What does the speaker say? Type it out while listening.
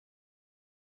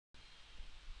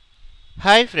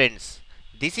Hi friends,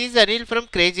 this is Anil from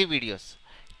Crazy Videos.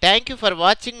 Thank you for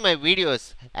watching my videos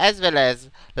as well as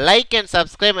like and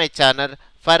subscribe my channel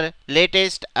for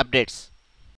latest updates.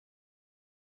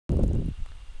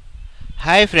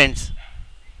 Hi friends,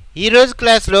 ఈరోజు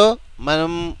క్లాస్లో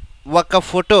మనం ఒక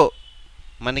photo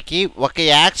మనకి ఒక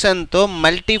యాక్షన్తో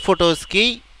multi ఫొటోస్కి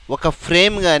ఒక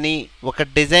frame కానీ ఒక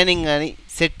designing కానీ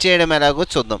సెట్ చేయడం ఎలాగో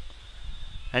చూద్దాం.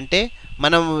 అంటే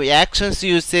మనం యాక్షన్స్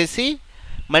యూజ్ చేసి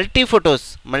మల్టీ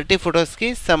ఫొటోస్కి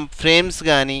సమ్ ఫ్రేమ్స్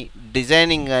కానీ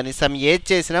డిజైనింగ్ కానీ సమ్ ఏది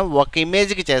చేసినా ఒక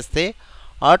ఇమేజ్కి చేస్తే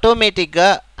ఆటోమేటిక్గా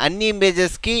అన్ని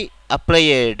ఇమేజెస్కి అప్లై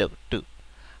అయ్యేటట్టు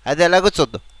అది ఎలాగో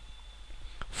చూద్దాం.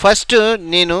 ఫస్ట్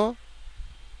నేను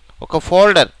ఒక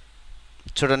ఫోల్డర్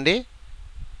చూడండి,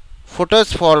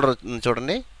 ఫొటోస్ ఫోల్డర్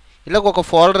చూడండి, ఇలాగ ఒక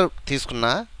ఫోల్డర్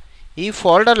తీసుకున్నా. ఈ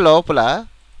ఫోల్డర్ లోపల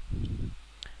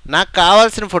నాకు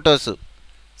కావాల్సిన ఫొటోస్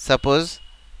సపోజ్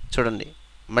చూడండి,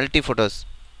 మల్టీ ఫొటోస్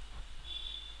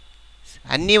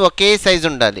అన్నీ ఒకే సైజు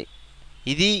ఉండాలి.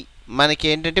 ఇది మనకి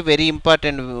ఏంటంటే వెరీ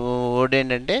ఇంపార్టెంట్ వర్డ్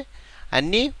ఏంటంటే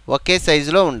అన్నీ ఒకే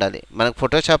సైజులో ఉండాలి. మనకు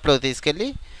ఫోటోషాప్లో తీసుకెళ్ళి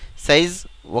సైజ్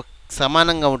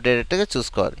సమానంగా ఉండేటట్టుగా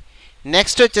చూసుకోవాలి.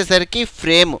 నెక్స్ట్ వచ్చేసరికి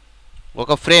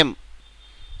ఒక ఫ్రేమ్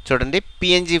చూడండి,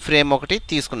 పిఎన్జి ఫ్రేమ్ ఒకటి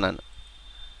తీసుకున్నాను,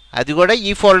 అది కూడా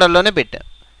ఈ ఫోల్డర్లోనే పెట్టాను.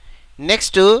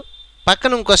 నెక్స్ట్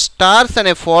పక్కన ఇంకో స్టార్స్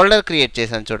అనే ఫోల్డర్ క్రియేట్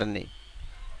చేశాను చూడండి.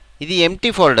 ఇది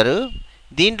ఎంటీ ఫోల్డరు.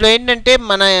 దీంట్లో ఏంటంటే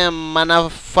మన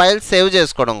ఫైల్ సేవ్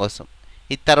చేసుకోవడం కోసం,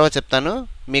 ఇది తర్వాత చెప్తాను,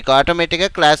 మీకు ఆటోమేటిక్గా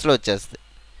క్లాస్లో వచ్చేస్తుంది.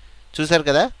 చూసారు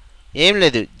కదా, ఏం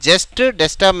లేదు, జస్ట్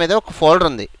డెస్క్టాప్ మీద ఒక ఫోల్డర్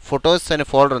ఉంది, ఫొటోస్ అనే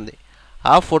ఫోల్డర్ ఉంది.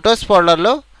 ఆ ఫొటోస్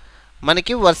ఫోల్డర్లో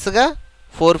మనకి వరుసగా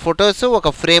 4 ఫొటోస్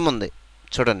ఒక ఫ్రేమ్ ఉంది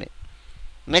చూడండి.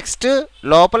 నెక్స్ట్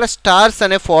లోపల స్టార్స్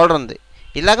అనే ఫోల్డర్ ఉంది.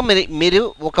 ఇలాగ మీరు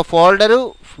ఒక ఫోల్డరు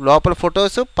లోపల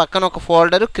ఫొటోస్ పక్కన ఒక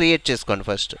ఫోల్డరు క్రియేట్ చేసుకోండి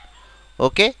ఫస్ట్.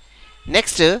 ఓకే,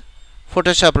 నెక్స్ట్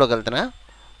ఫోటోషాప్లోకి వెళ్తున్నా.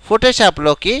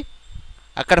 ఫోటోషాప్లోకి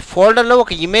అక్కడ ఫోల్డర్లో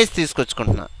ఒక ఇమేజ్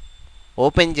తీసుకొచ్చుకుంటున్నా.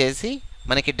 ఓపెన్ చేసి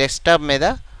మనకి డెస్క్టాప్ మీద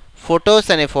ఫొటోస్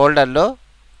అనే ఫోల్డర్లో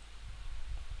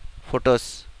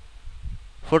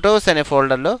ఫొటోస్ అనే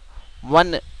ఫోల్డర్లో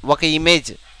ఒక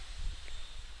ఇమేజ్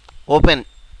ఓపెన్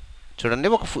చూడండి,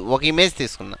 ఒక ఇమేజ్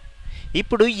తీసుకున్నా.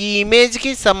 ఇప్పుడు ఈ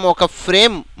ఇమేజ్కి ఒక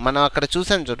ఫ్రేమ్ మనం అక్కడ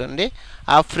చూసాను చూడండి,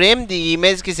 ఆ ఫ్రేమ్ ఈ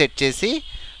ఇమేజ్కి సెట్ చేసి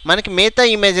మనకి మిగతా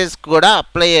ఇమేజెస్ కూడా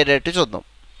అప్లై అయ్యేటట్టు చూద్దాం.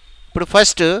 ఇప్పుడు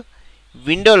ఫస్ట్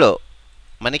విండోలో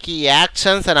మనకి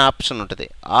యాక్షన్స్ అనే ఆప్షన్ ఉంటుంది,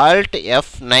 ఆల్ట్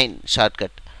F9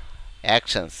 షార్ట్కట్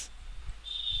యాక్షన్స్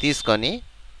తీసుకొని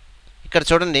ఇక్కడ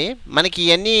చూడండి, మనకి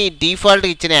ఇవన్నీ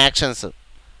డిఫాల్ట్గా ఇచ్చిన యాక్షన్స్,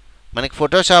 మనకి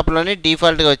ఫోటోషాప్లోనే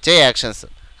డిఫాల్ట్గా వచ్చే యాక్షన్స్.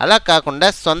 అలా కాకుండా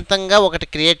సొంతంగా ఒకటి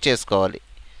క్రియేట్ చేసుకోవాలి.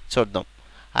 చూద్దాం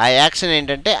ఆ యాక్షన్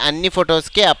ఏంటంటే అన్ని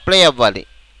ఫొటోస్కి అప్లై అవ్వాలి.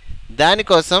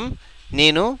 దానికోసం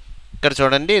నేను ఇక్కడ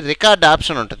చూడండి రికార్డ్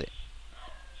ఆప్షన్ ఉంటుంది.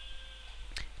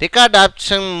 రికార్డ్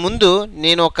ఆప్షన్ ముందు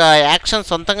నేను ఒక యాక్షన్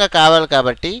సొంతంగా కావాలి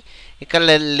కాబట్టి ఇక్కడ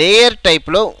లేయర్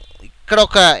టైప్లో ఇక్కడ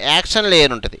ఒక యాక్షన్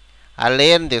లేయర్ ఉంటుంది, ఆ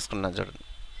లేయర్ని తీసుకున్నాను చూడండి.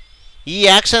 ఈ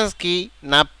యాక్షన్స్కి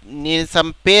నేను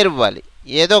సమ్ పేరు ఇవ్వాలి,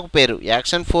 ఏదో ఒక పేరు,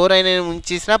 యాక్షన్ 4 అయినా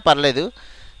ఉంచేసినా పర్లేదు.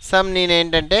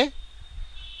 నేనేంటంటే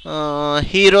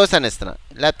హీరోస్ అని ఇస్తున్నా,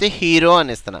 లేకపోతే హీరో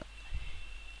అని ఇస్తున్నా,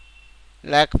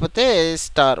 లేకపోతే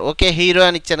స్టార్. ఓకే, హీరో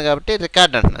అని ఇచ్చాను కాబట్టి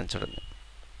రికార్డ్ అంటున్నాను చూడండి.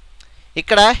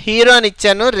 ఇక్కడ హీరో అని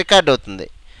ఇచ్చాను, రికార్డ్ అవుతుంది.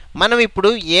 మనం ఇప్పుడు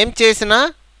ఏం చేసినా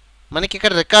మనకి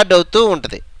ఇక్కడ రికార్డ్ అవుతూ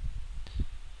ఉంటుంది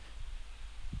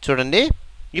చూడండి.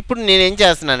 ఇప్పుడు నేనేం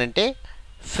చేస్తున్నానంటే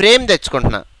ఫ్రేమ్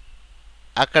తెచ్చుకుంటున్నా.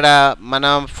 అక్కడ మన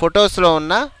ఫొటోస్లో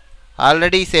ఉన్న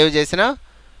ఆల్రెడీ సేవ్ చేసిన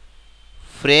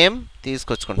ఫ్రేమ్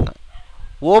తీసుకొచ్చుకుంటున్నా.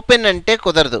 ఓపెన్ అంటే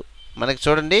కుదరదు మనకి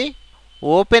చూడండి.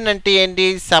 ఓపెన్ అంటే ఏంటి,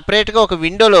 సపరేట్గా ఒక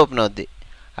విండోలో ఓపెన్ అవుద్ది.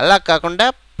 అలా కాకుండా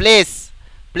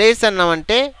ప్లేస్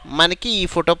అన్నామంటే మనకి ఈ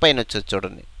ఫోటో పైన వచ్చేది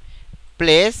చూడండి.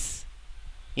 ప్లేస్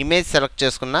ఇమేజ్ సెలెక్ట్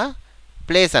చేసుకున్నా,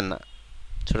 ప్లేస్ అన్న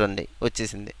చూడండి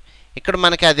వచ్చేసింది. ఇక్కడ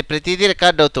మనకి అది ప్రతిదీ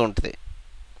రికార్డ్ అవుతూ ఉంటుంది.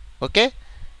 ఓకే,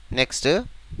 నెక్స్ట్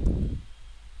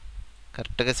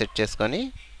కరెక్ట్గా సెట్ చేసుకొని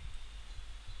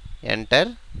ఎంటర్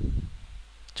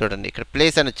చూడండి. ఇక్కడ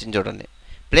ప్లేస్ అని వచ్చింది చూడండి.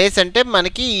 ప్లేస్ అంటే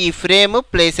మనకి ఈ ఫ్రేమ్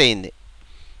ప్లేస్ అయింది.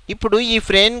 ఇప్పుడు ఈ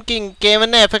ఫ్రేమ్కి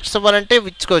ఇంకేమైనా ఎఫెక్ట్స్ ఇవ్వాలంటే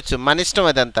ఇచ్చుకోవచ్చు, మన ఇష్టం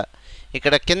అదంతా.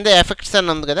 ఇక్కడ కింద ఎఫెక్ట్స్ అని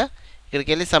ఉంది కదా, ఇక్కడికి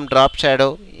వెళ్ళి some drop shadow,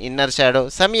 inner shadow,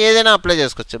 some ఏదైనా అప్లై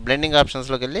చేసుకోవచ్చు. బ్లెండింగ్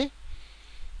ఆప్షన్స్లోకి వెళ్ళి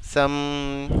సమ్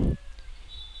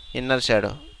ఇన్నర్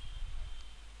షాడో,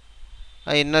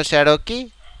 ఆ ఇన్నర్ షాడోకి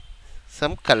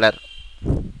సమ్ కలర్,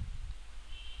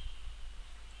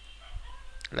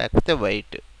 లేకపోతే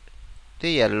వైట్,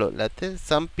 ఎల్లో, లేకపోతే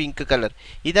సమ్ పింక్ కలర్.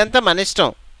 ఇదంతా మన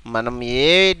ఇష్టం, మనం ఏ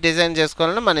డిజైన్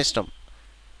చేసుకోవాలన్నా మన ఇష్టం.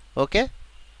 ఓకే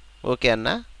అన్న.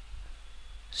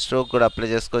 స్ట్రోక్ కూడా అప్లై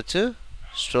చేసుకోవచ్చు.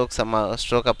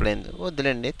 స్ట్రోక్ అప్లై అయింది,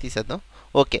 వద్దులేండి తీసేద్దాం.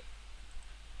 ఓకే,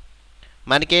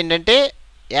 మనకేంటంటే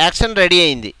యాక్షన్ రెడీ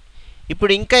అయింది.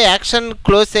 ఇప్పుడు ఇంకా యాక్షన్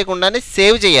క్లోజ్ చేయకుండానే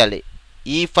సేవ్ చేయాలి.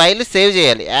 ఈ ఫైల్ సేవ్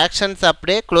చేయాలి, యాక్షన్స్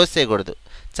అప్పుడే క్లోజ్ చేయకూడదు.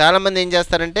 చాలామంది ఏం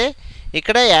చేస్తారంటే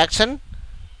ఇక్కడ యాక్షన్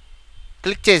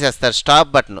క్లిక్ చేసేస్తారు,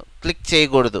 స్టాప్ బటన్ క్లిక్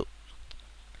చేయకూడదు.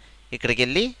 ఇక్కడికి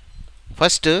వెళ్ళి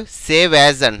ఫస్ట్ సేవ్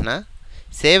యాజ్ అంటున్నా.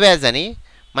 సేవ్ యాజ్ అని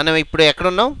మనం ఇప్పుడు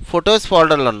ఎక్కడున్నాం, ఫొటోస్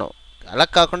ఫోల్డర్లో ఉన్నాం. అలా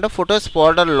కాకుండా ఫొటోస్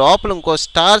ఫోల్డర్ లోపల ఇంకో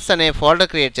స్టార్స్ అనే ఫోల్డర్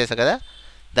క్రియేట్ చేశా కదా,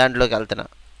 దాంట్లోకి వెళ్తున్నా.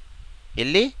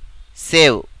 వెళ్ళి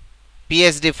save,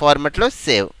 PSD ఫార్మెట్లో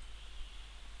save.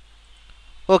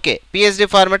 Okay, PSD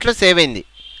ఫార్మెట్లో save అయింది.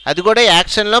 అది కూడా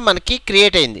యాక్షన్లో మనకి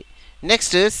క్రియేట్ అయింది.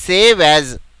 నెక్స్ట్ సేవ్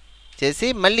యాజ్ చేసి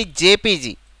మళ్ళీ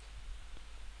జేపీజీ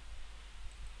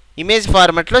ఇమేజ్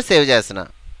ఫార్మెట్లో సేవ్ చేస్తున్నా.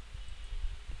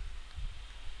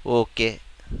 ఓకే,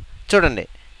 చూడండి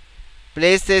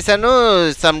ప్లేస్ చేశాను,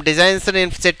 సమ్ డిజైన్స్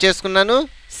నేను సెట్ చేసుకున్నాను,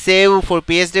 సేవ్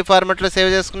పిఎస్డి ఫార్మెట్లో సేవ్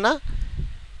చేసుకున్నా,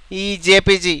 ఈ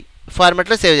జేపీజీ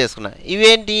ఫార్మెట్లో సేవ్ చేసుకున్నా.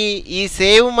 ఇవేంటి, ఈ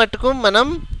సేవ్ మట్టుకు మనం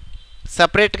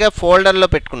సపరేట్గా ఫోల్డర్లో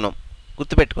పెట్టుకున్నాం,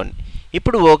 గుర్తుపెట్టుకోండి.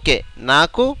 ఇప్పుడు ఓకే,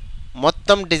 నాకు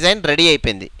మొత్తం డిజైన్ రెడీ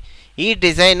అయిపోయింది. ఈ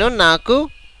డిజైను నాకు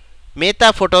మిగతా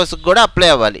ఫొటోస్కి కూడా అప్లై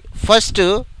అవ్వాలి. ఫస్ట్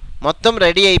మొత్తం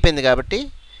రెడీ అయిపోయింది కాబట్టి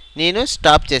నేను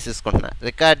స్టాప్ చేసేసుకుంటున్నా,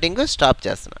 రికార్డింగ్ స్టాప్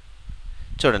చేస్తున్నా.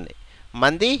 చూడండి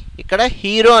మంది ఇక్కడ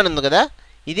హీరో అని ఉంది కదా,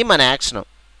 ఇది మన యాక్షన్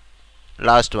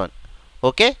లాస్ట్ వన్.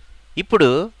 ఓకే, ఇప్పుడు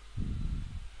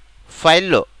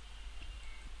ఫైల్లో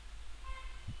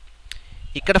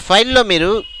ఇక్కడ ఫైల్లో మీరు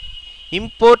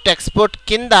ఇంపోర్ట్ ఎక్స్పోర్ట్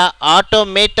కింద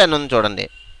ఆటోమేట్ అని ఉంది చూడండి,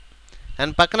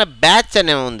 దాని పక్కన బ్యాచ్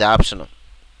అనే ఉంది ఆప్షను.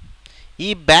 ఈ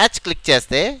బ్యాచ్ క్లిక్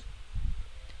చేస్తే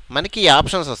మనకి ఈ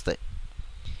ఆప్షన్స్ వస్తాయి.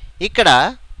 ఇక్కడ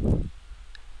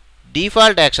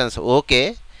default actions okay.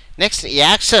 Next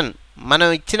action మనం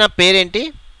ఇచ్చిన పేరేంటి,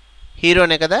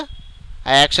 హీరోనే కదా,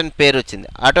 ఆ యాక్షన్ పేరు వచ్చింది,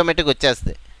 ఆటోమేటిక్గా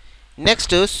వచ్చేస్తుంది.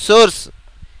 నెక్స్ట్ సోర్స్,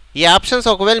 ఈ ఆప్షన్స్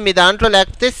ఒకవేళ మీ దాంట్లో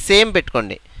లేకపోతే సేమ్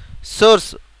పెట్టుకోండి. సోర్స్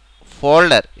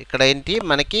ఫోల్డర్, ఇక్కడ ఏంటి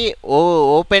మనకి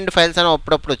ఓపెన్డ్ ఫైల్స్ అని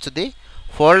అప్పుడప్పుడు వచ్చింది,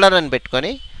 ఫోల్డర్ అని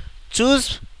పెట్టుకొని చూస్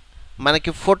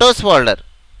మనకి ఫొటోస్ ఫోల్డర్.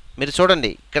 మీరు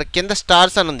చూడండి ఇక్కడ కింద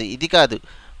స్టార్స్ అని ఉంది, ఇది కాదు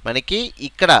మనకి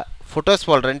ఇక్కడ ఫొటోస్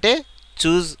ఫోల్డర్ అంటే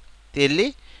చూస్ వెళ్ళి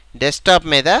డెస్క్టాప్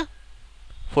మీద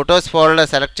ఫొటోస్ ఫోల్డర్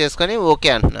సెలెక్ట్ చేసుకొని ఓకే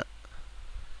అంటున్నా.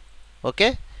 ఓకే,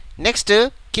 నెక్స్ట్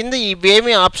కింద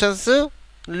ఇవేమి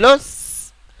ఆప్షన్స్లో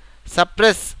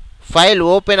suppress file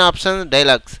open option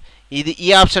dialogues, ఇది ఈ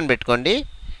ఆప్షన్ పెట్టుకోండి.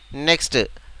 నెక్స్ట్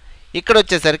ఇక్కడ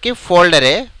వచ్చేసరికి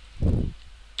ఫోల్డరే,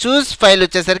 చూస్ ఫైల్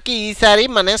వచ్చేసరికి ఈసారి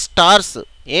మన స్టార్స్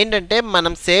ఏంటంటే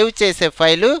మనం సేవ్ చేసే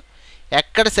ఫైలు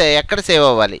ఎక్కడ సేవ్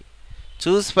అవ్వాలి.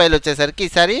 చూస్ ఫైల్ వచ్చేసరికి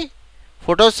ఈసారి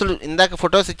ఫొటోస్, ఇందాక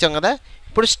ఫొటోస్ ఇచ్చాం కదా,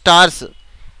 ఇప్పుడు స్టార్స్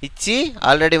ఇచ్చి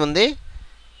ఆల్రెడీ ఉంది.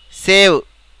 సేవ్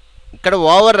ఇక్కడ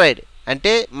ఓవర్ రైడ్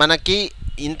అంటే మనకి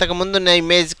ఇంతకుముందు ఉన్న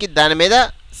ఇమేజ్కి దాని మీద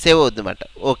సేవ్ అవుద్ది అన్నమాట.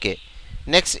 ఓకే,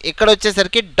 నెక్స్ట్ ఇక్కడ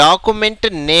వచ్చేసరికి డాక్యుమెంట్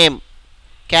నేమ్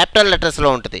క్యాపిటల్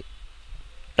లెటర్స్లో ఉంటుంది,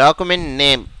 డాక్యుమెంట్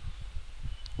నేమ్.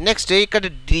 నెక్స్ట్ ఇక్కడ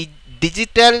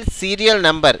డిజిటల్ సీరియల్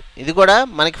నెంబర్, ఇది కూడా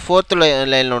మనకి 4th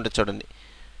లైన్లో ఉంటుంది చూడండి.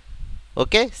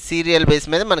 ఓకే, సీరియల్ బేస్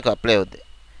మీద మనకు అప్లై అవుద్ది.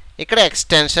 ఇక్కడ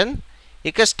ఎక్స్టెన్షన్,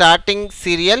 ఇక్కడ స్టార్టింగ్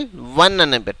సీరియల్ 1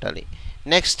 అని పెట్టాలి.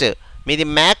 నెక్స్ట్ మీది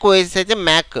మ్యాక్ ఓఎస్ అయితే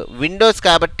మ్యాక్, విండోస్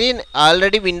కాబట్టి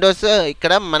ఆల్రెడీ విండోస్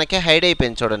ఇక్కడ మనకి హైడ్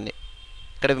అయిపోయింది చూడండి,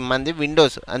 ఇక్కడ మంది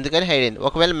విండోస్ అందుకని హైడ్ అయింది.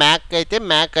 ఒకవేళ మ్యాక్ అయితే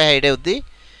మ్యాక్ హైడ్ అవుద్ది,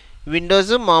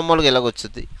 విండోస్ మామూలుగా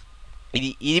ఎలాగొచ్చుద్ది.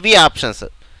 ఇవి ఆప్షన్స్.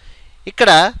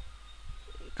 ఇక్కడ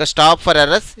స్టాప్ ఫర్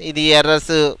ఎర్రర్స్, ఇది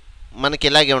ఎర్రర్స్ మనకి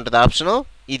ఇలాగే ఉంటుంది ఆప్షను,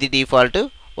 ఇది default.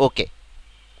 Okay,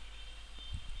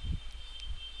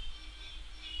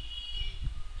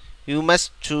 you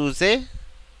must choose A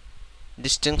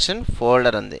distinction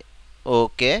folder అంది.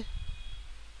 Okay,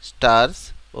 stars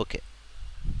okay.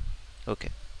 ఓకే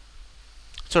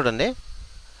చూడండి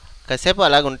కాసేపు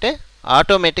అలాగుంటే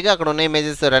ఆటోమేటిక్గా అక్కడ ఉన్న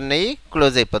ఇమేజెస్ రన్ అయ్యి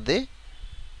క్లోజ్ అయిపోద్ది.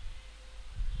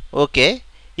 ఓకే,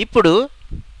 ఇప్పుడు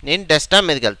నేను డెస్క్టాప్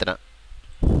మీదకి వెళ్తున్నా,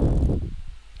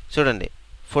 చూడండి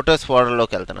ఫొటోస్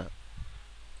ఫోల్డర్లోకి వెళ్తున్నా.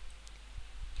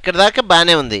 ఇక్కడ దాకా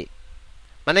బాగానే ఉంది.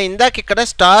 మనం ఇందాక ఇక్కడ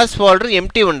స్టార్స్ ఫోల్డర్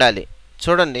ఎంటీ ఉండాలి,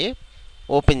 చూడండి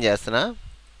ఓపెన్ చేస్తున్నా.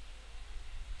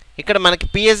 ఇక్కడ మనకి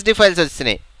పిఎస్డి ఫైల్స్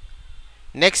వచ్చినాయి.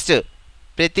 నెక్స్ట్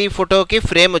ప్రతి ఫోటోకి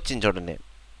ఫ్రేమ్ వచ్చింది చూడండి.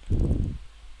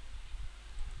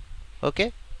 ఓకే,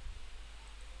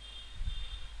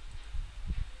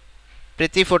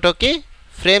 ప్రతి ఫోటోకి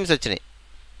ఫ్రేమ్స్ వచ్చినాయి.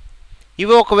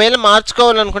 ఇవి ఒకవేళ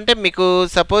మార్చుకోవాలనుకుంటే మీకు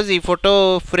సపోజ్ ఈ ఫోటో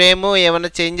ఫ్రేము ఏమైనా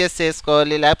చేంజెస్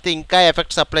చేసుకోవాలి, లేకపోతే ఇంకా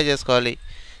ఎఫెక్ట్స్ అప్లై చేసుకోవాలి,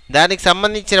 దానికి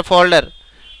సంబంధించిన ఫోల్డర్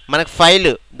మనకు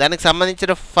ఫైల్, దానికి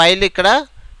సంబంధించిన ఫైల్ ఇక్కడ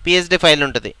పిఎస్డి ఫైల్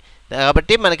ఉంటుంది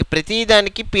కాబట్టి మనకి ప్రతి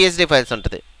దానికి పిఎస్డి ఫైల్స్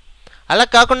ఉంటుంది. అలా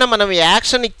కాకుండా మనం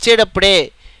action ఇచ్చేటప్పుడే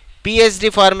PSD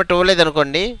format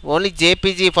ఇవ్వలేదనుకోండి, only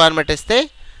JPG format ఇస్తే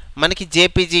మనకి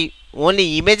జేపీజీ ఓన్లీ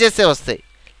ఇమేజెసే వస్తాయి.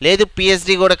 లేదు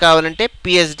పిఎస్డి కూడా కావాలంటే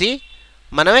పిఎస్డి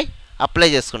మనమే అప్లై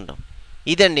చేసుకుంటాం.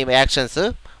 ఇదండి యాక్షన్స్.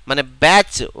 మన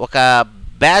ఒక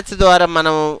బ్యాచ్ ద్వారా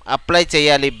మనం అప్లై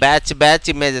చేయాలి. Batch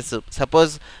images.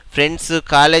 సపోజ్ ఫ్రెండ్స్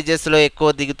కాలేజెస్లో ఎక్కువ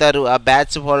దిగుతారు, ఆ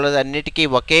బ్యాచ్ ఫోల్డర్స్ అన్నిటికీ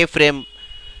ఒకే ఫ్రేమ్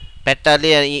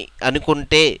పెట్టాలి అని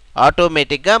అనుకుంటే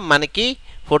ఆటోమేటిక్గా మనకి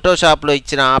ఫోటోషాప్లో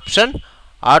ఇచ్చిన ఆప్షన్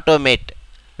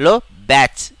ఆటోమేట్లో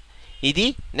బ్యాచ్. ఇది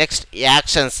నెక్స్ట్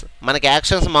యాక్షన్స్. మనకి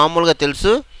యాక్షన్స్ మామూలుగా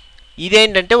తెలుసు.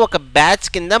 ఇదేంటంటే ఒక బ్యాచ్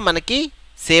కింద మనకి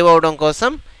సేవ్ అవడం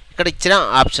కోసం ఇక్కడ ఇచ్చిన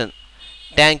ఆప్షన్.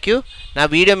 Thank you. నా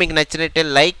వీడియో మీకు నచ్చినట్టే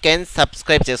లైక్ అండ్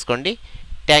సబ్స్క్రైబ్ చేసుకోండి.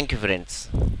 Thank you friends.